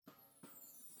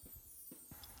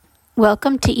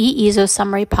Welcome to EEZO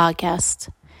Summary Podcast.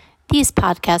 These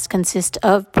podcasts consist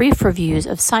of brief reviews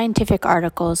of scientific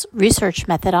articles, research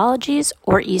methodologies,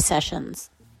 or e-sessions.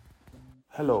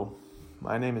 Hello,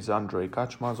 my name is Andrei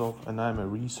Kachmazov and I'm a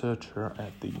researcher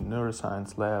at the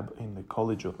Neuroscience Lab in the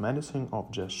College of Medicine of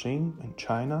Jiaxing in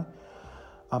China.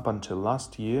 Up until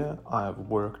last year, I have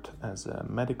worked as a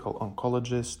medical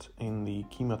oncologist in the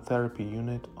chemotherapy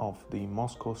unit of the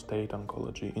Moscow State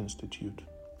Oncology Institute.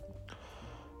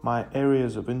 My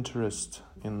areas of interest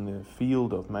in the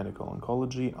field of medical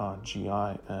oncology are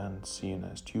GI and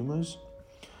CNS tumors.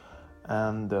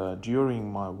 And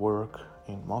during my work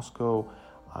in Moscow,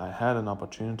 I had an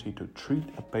opportunity to treat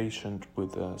a patient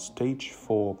with a stage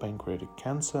 4 pancreatic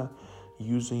cancer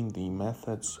using the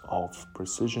methods of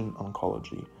precision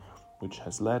oncology, which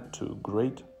has led to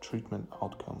great treatment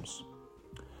outcomes.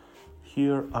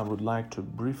 Here I would like to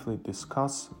briefly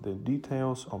discuss the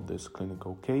details of this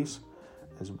clinical case,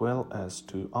 as well as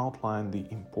to outline the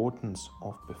importance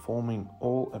of performing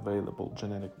all available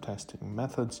genetic testing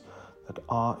methods that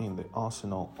are in the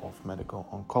arsenal of medical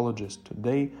oncologists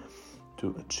today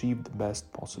to achieve the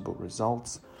best possible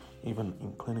results, even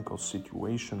in clinical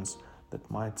situations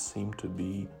that might seem to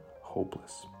be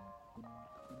hopeless.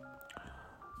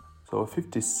 So a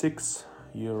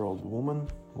 56-year-old woman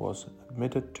was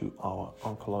admitted to our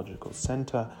oncological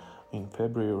center in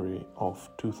February of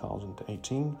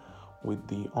 2018 with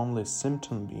the only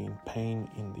symptom being pain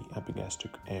in the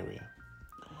epigastric area.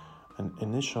 An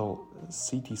initial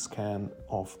CT scan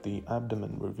of the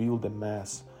abdomen revealed a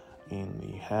mass in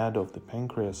the head of the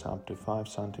pancreas up to 5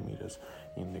 centimeters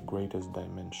in the greatest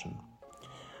dimension.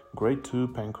 Grade 2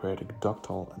 pancreatic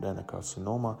ductal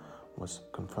adenocarcinoma was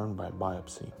confirmed by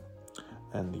biopsy,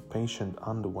 and the patient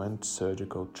underwent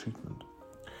surgical treatment.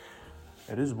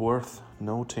 It is worth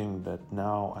noting that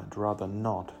now I'd rather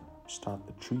not start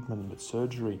the treatment with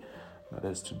surgery, but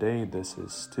as today this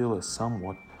is still a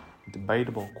somewhat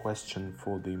debatable question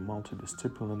for the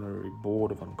multidisciplinary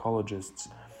board of oncologists.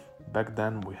 Back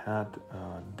then we had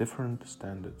different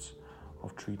standards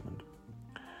of treatment.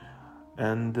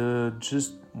 And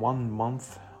just 1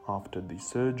 month after the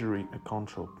surgery, a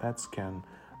control PET scan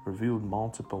revealed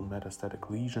multiple metastatic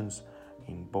lesions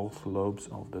in both lobes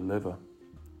of the liver.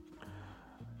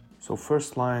 So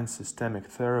first-line systemic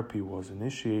therapy was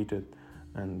initiated,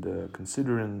 and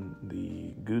considering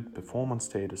the good performance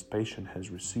status, patient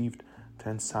has received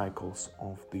 10 cycles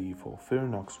of the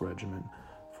FOLFIRINOX regimen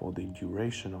for the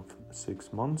duration of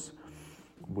 6 months,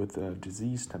 with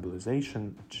disease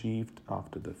stabilization achieved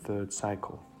after the 3rd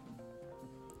cycle.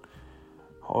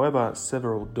 However,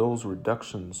 several dose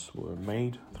reductions were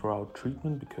made throughout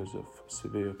treatment because of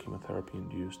severe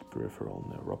chemotherapy-induced peripheral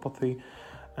neuropathy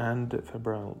and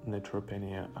febrile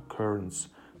neutropenia occurrence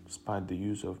despite the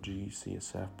use of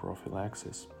G-CSF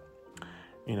prophylaxis.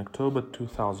 In October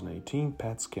 2018,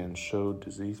 PET scan showed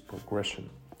disease progression,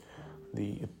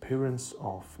 the appearance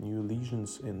of new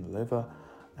lesions in the liver,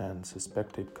 and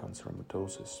suspected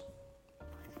canceromatosis.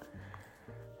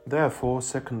 Therefore,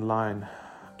 second-line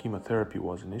chemotherapy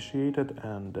was initiated,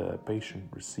 and the patient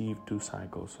received 2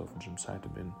 cycles of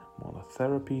gemcitabine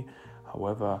monotherapy.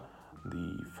 However,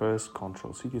 the first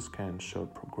control CT scan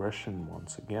showed progression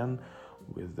once again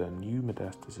with the new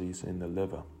metastases in the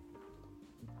liver.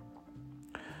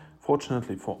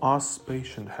 Fortunately for us,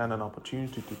 patient had an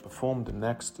opportunity to perform the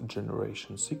next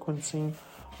generation sequencing,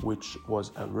 which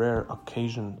was a rare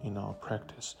occasion in our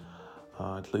practice,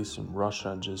 at least in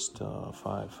Russia just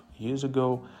 5 years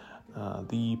ago.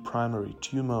 The primary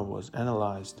tumor was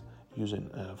analyzed using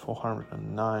a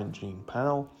 409 gene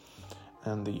panel,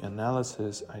 and the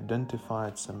analysis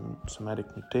identified some somatic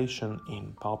mutation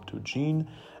in PALB2 gene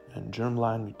and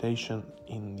germline mutation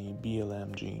in the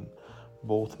BLM gene,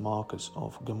 both markers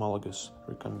of homologous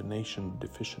recombination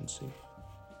deficiency.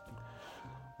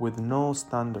 With no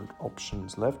standard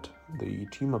options left, the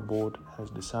tumor board has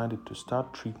decided to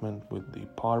start treatment with the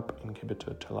PARP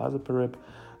inhibitor talazoparib,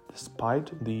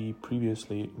 despite the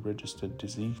previously registered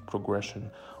disease progression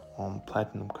on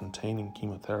platinum-containing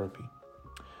chemotherapy.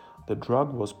 The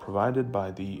drug was provided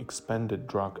by the Expanded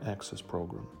Drug Access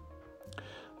Program.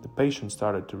 The patient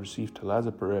started to receive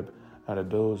talazoparib at a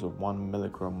dose of 1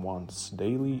 milligram once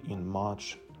daily in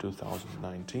March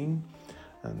 2019,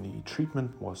 and the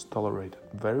treatment was tolerated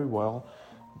very well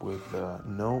with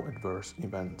no adverse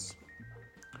events.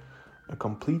 A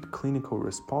complete clinical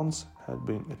response had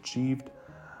been achieved,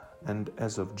 and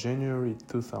as of January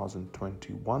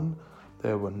 2021,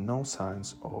 there were no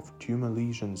signs of tumor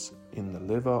lesions in the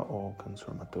liver or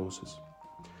canceromatosis.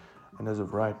 And as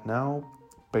of right now,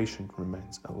 patient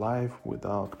remains alive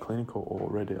without clinical or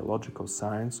radiological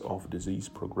signs of disease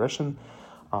progression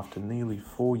after nearly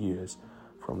 4 years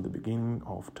from the beginning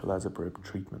of talazoparib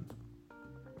treatment.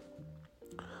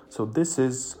 So this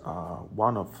is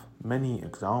one of many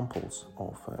examples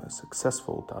of a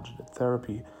successful targeted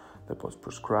therapy that was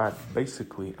prescribed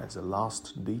basically as a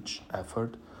last-ditch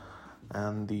effort,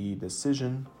 and the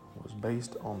decision was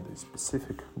based on the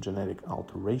specific genetic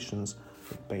alterations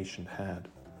the patient had.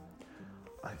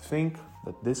 I think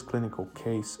that this clinical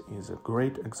case is a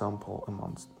great example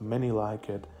amongst many like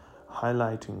it,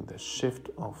 highlighting the shift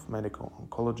of medical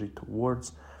oncology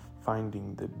towards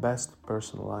finding the best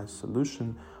personalized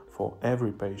solution for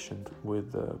every patient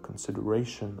with the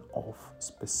consideration of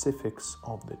specifics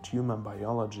of the tumor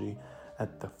biology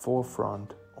at the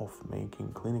forefront of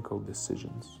making clinical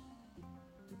decisions.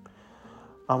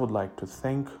 I would like to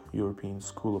thank European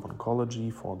School of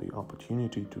Oncology for the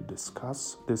opportunity to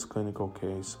discuss this clinical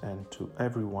case, and to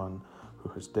everyone who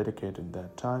has dedicated their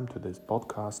time to this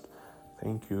podcast.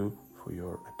 Thank you for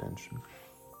your attention.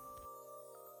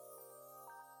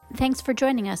 Thanks for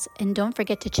joining us, and don't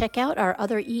forget to check out our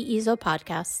other EEZO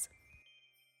podcasts.